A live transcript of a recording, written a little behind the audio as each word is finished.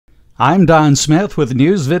I'm Don Smith with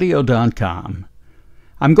newsvideo.com.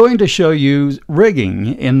 I'm going to show you rigging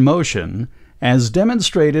in motion as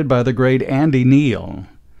demonstrated by the great Andy Neal.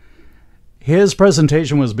 His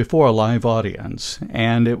presentation was before a live audience,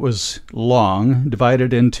 and it was long,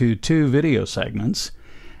 divided into 2 video segments,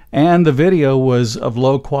 and the video was of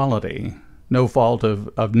low quality, no fault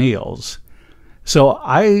of Neal's. So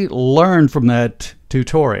I learned from that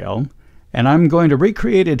tutorial, and I'm going to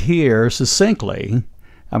recreate it here succinctly.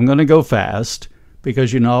 I'm going to go fast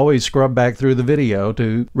because you can always scrub back through the video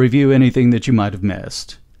to review anything that you might have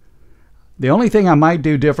missed. The only thing I might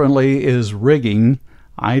do differently is rigging.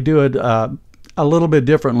 I do it a little bit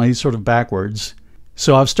differently, sort of backwards.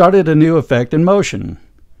 So I've started a new effect in motion,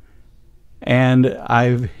 and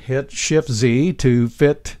I've hit Shift-Z to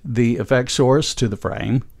fit the effect source to the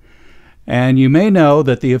frame. And you may know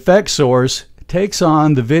that the effect source takes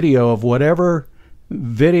on the video of whatever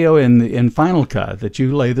video in Final Cut that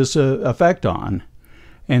you lay this effect on.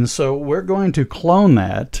 And so we're going to clone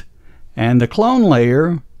that, and the clone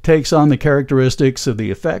layer takes on the characteristics of the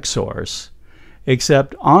effect source,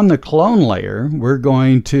 except on the clone layer we're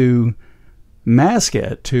going to mask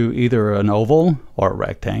it to either an oval or a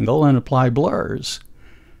rectangle and apply blurs.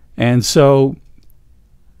 And so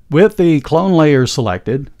with the clone layer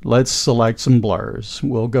selected, let's select some blurs.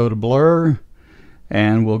 We'll go to blur,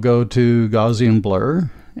 and we'll go to Gaussian blur,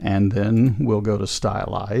 and then we'll go to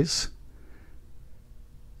stylize,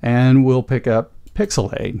 and we'll pick up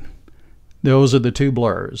pixelate. Those are the 2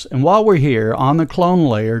 blurs. And while we're here on the clone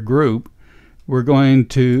layer group, we're going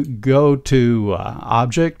to go to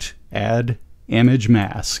Object, Add Image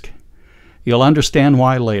Mask. You'll understand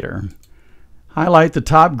why later. Highlight the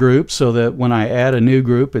top group so that when I add a new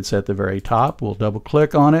group, it's at the very top. We'll double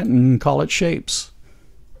click on it and call it Shapes.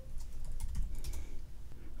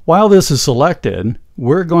 While this is selected,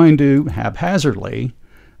 we're going to haphazardly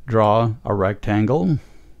draw a rectangle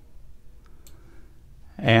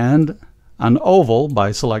and an oval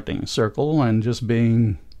by selecting a circle and just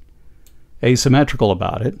being asymmetrical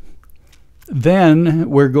about it. Then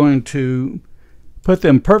we're going to put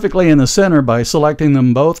them perfectly in the center by selecting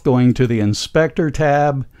them both, going to the Inspector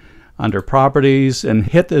tab under Properties and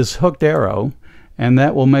hit this hooked arrow, and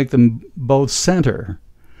that will make them both center.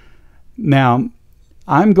 Now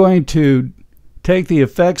I'm going to take the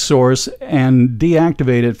effect source and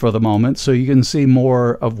deactivate it for the moment so you can see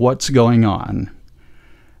more of what's going on.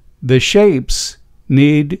 The shapes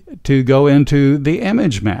need to go into the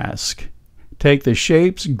image mask. Take the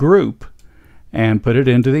shapes group and put it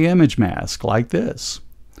into the image mask like this.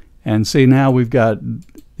 And see, now we've got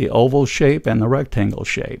the oval shape and the rectangle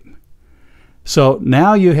shape. So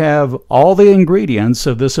now you have all the ingredients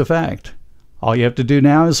of this effect. All you have to do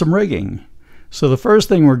now is some rigging. So the first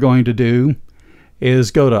thing we're going to do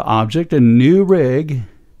is go to Object and New Rig,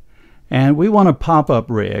 and we want to pop up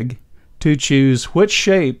rig to choose which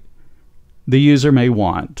shape the user may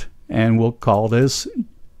want, and we'll call this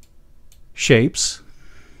Shapes.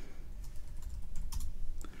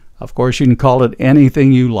 Of course, you can call it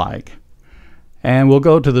anything you like. And we'll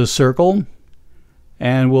go to the circle,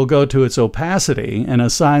 and we'll go to its opacity and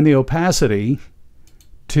assign the opacity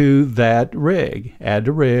to that rig. Add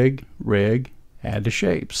to rig, rig, add to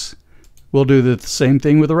shapes. We'll do the same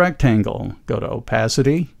thing with a rectangle. Go to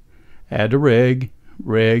opacity, add to rig,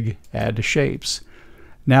 rig, add to shapes.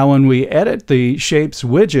 Now when we edit the shapes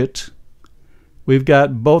widget, we've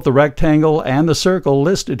got both the rectangle and the circle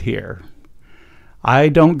listed here. I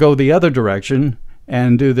don't go the other direction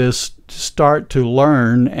and do this start to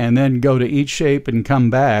learn and then go to each shape and come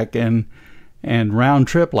back and round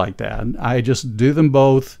trip like that. I just do them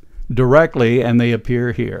both directly and they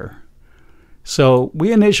appear here. So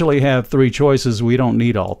we initially have 3 choices. We don't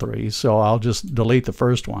need all 3, so I'll just delete the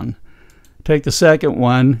first one. Take the second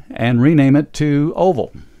one and rename it to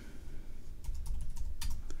oval.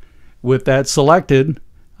 With that selected,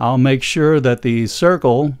 I'll make sure that the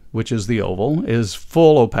circle, which is the oval, is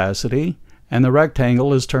full opacity and the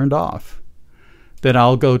rectangle is turned off. Then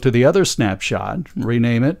I'll go to the other snapshot,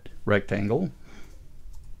 rename it rectangle,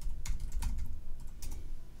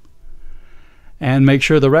 and make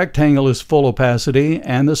sure the rectangle is full opacity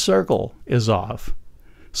and the circle is off.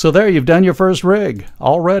 So there, you've done your first rig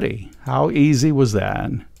already. How easy was that?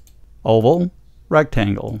 Oval,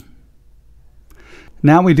 rectangle.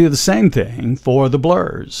 Now we do the same thing for the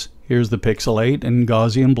blurs. Here's the pixelate and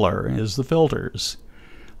Gaussian blur is the filters.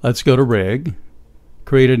 Let's go to rig,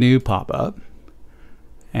 create a new pop-up,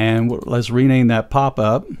 and let's rename that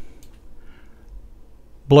pop-up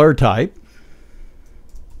blur type.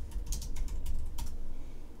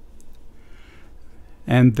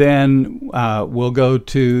 And then we'll go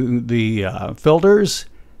to the filters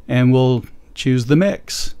and we'll choose the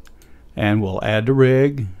mix, and we'll add to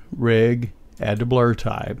rig, add to blur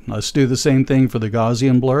type. Let's do the same thing for the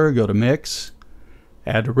Gaussian blur. Go to mix,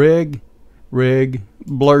 add to rig,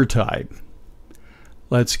 blur type.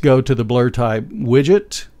 Let's go to the blur type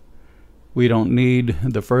widget. We don't need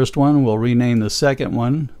the first one. We'll rename the second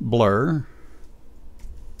one blur.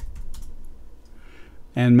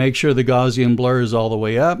 And make sure the Gaussian blur is all the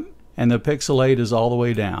way up and the pixelate is all the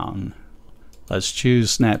way down. Let's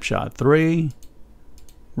choose snapshot 3,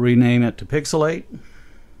 rename it to pixelate.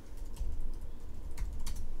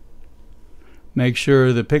 Make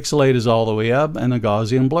sure the pixelate is all the way up and the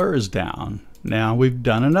Gaussian blur is down. Now we've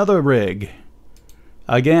done another rig.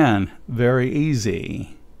 Again, very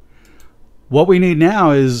easy. What we need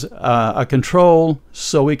now is a control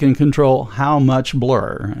so we can control how much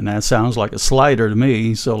blur. And that sounds like a slider to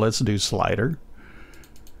me, so let's do slider.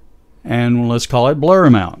 And let's call it blur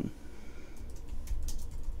amount.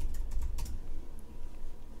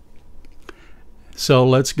 So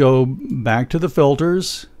let's go back to the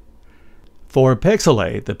filters. For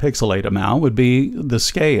pixelate, the pixelate amount would be the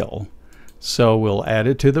scale. So we'll add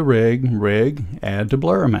it to the rig, add to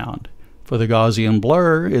blur amount. For the Gaussian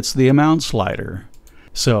blur, it's the amount slider.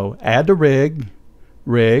 So add to rig,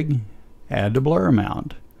 add to blur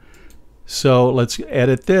amount. So let's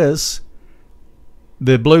edit this.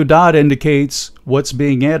 The blue dot indicates what's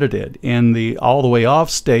being edited. In the all the way off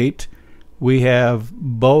state, we have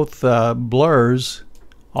both blurs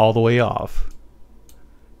all the way off.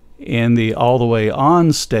 In the all the way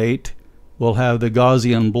on state, we'll have the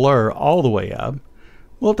Gaussian blur all the way up.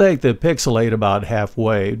 We'll take the pixelate about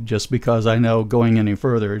halfway, just because I know going any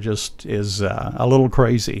further just is a little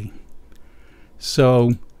crazy.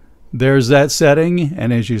 So there's that setting,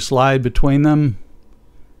 and as you slide between them,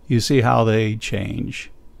 you see how they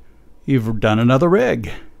change. You've done another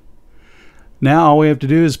rig. Now all we have to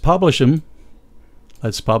do is publish them.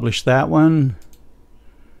 Let's publish that one.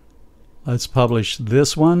 Let's publish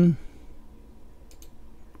this one.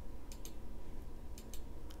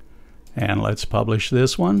 And let's publish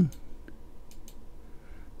this one.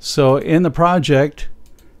 So in the project,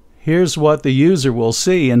 here's what the user will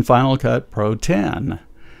see in Final Cut Pro 10.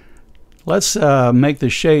 Let's make the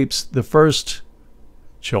shapes the first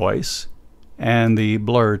choice and the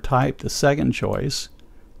blur type the second choice,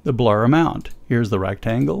 the blur amount. Here's the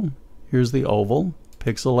rectangle, here's the oval,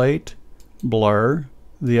 pixelate, blur,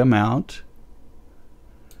 the amount.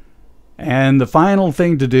 And the final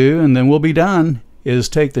thing to do, and then we'll be done, is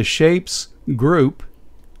take the shapes group,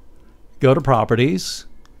 go to properties,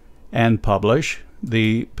 and publish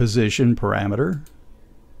the position parameter,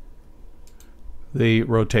 the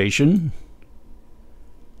rotation,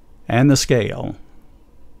 and the scale.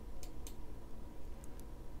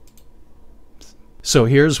 So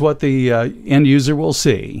here's what the end user will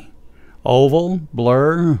see. Oval,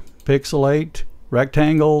 blur, pixelate,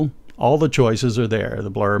 rectangle, all the choices are there.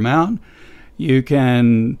 The blur amount. You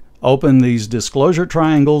can open these disclosure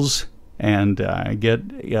triangles and get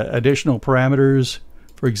additional parameters.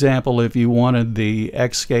 For example, if you wanted the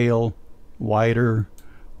X scale wider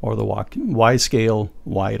or the Y scale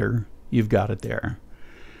wider, you've got it there.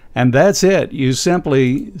 And that's it. You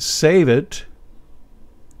simply save it,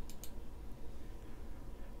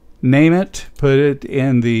 name it, put it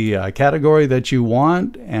in the category that you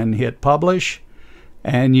want, and hit publish,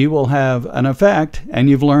 and you will have an effect,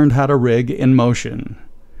 and you've learned how to rig in motion.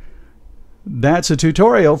 That's a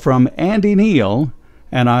tutorial from Andy Neal,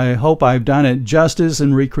 and I hope I've done it justice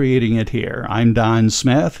in recreating it here. I'm Don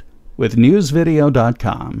Smith with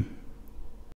newsvideo.com.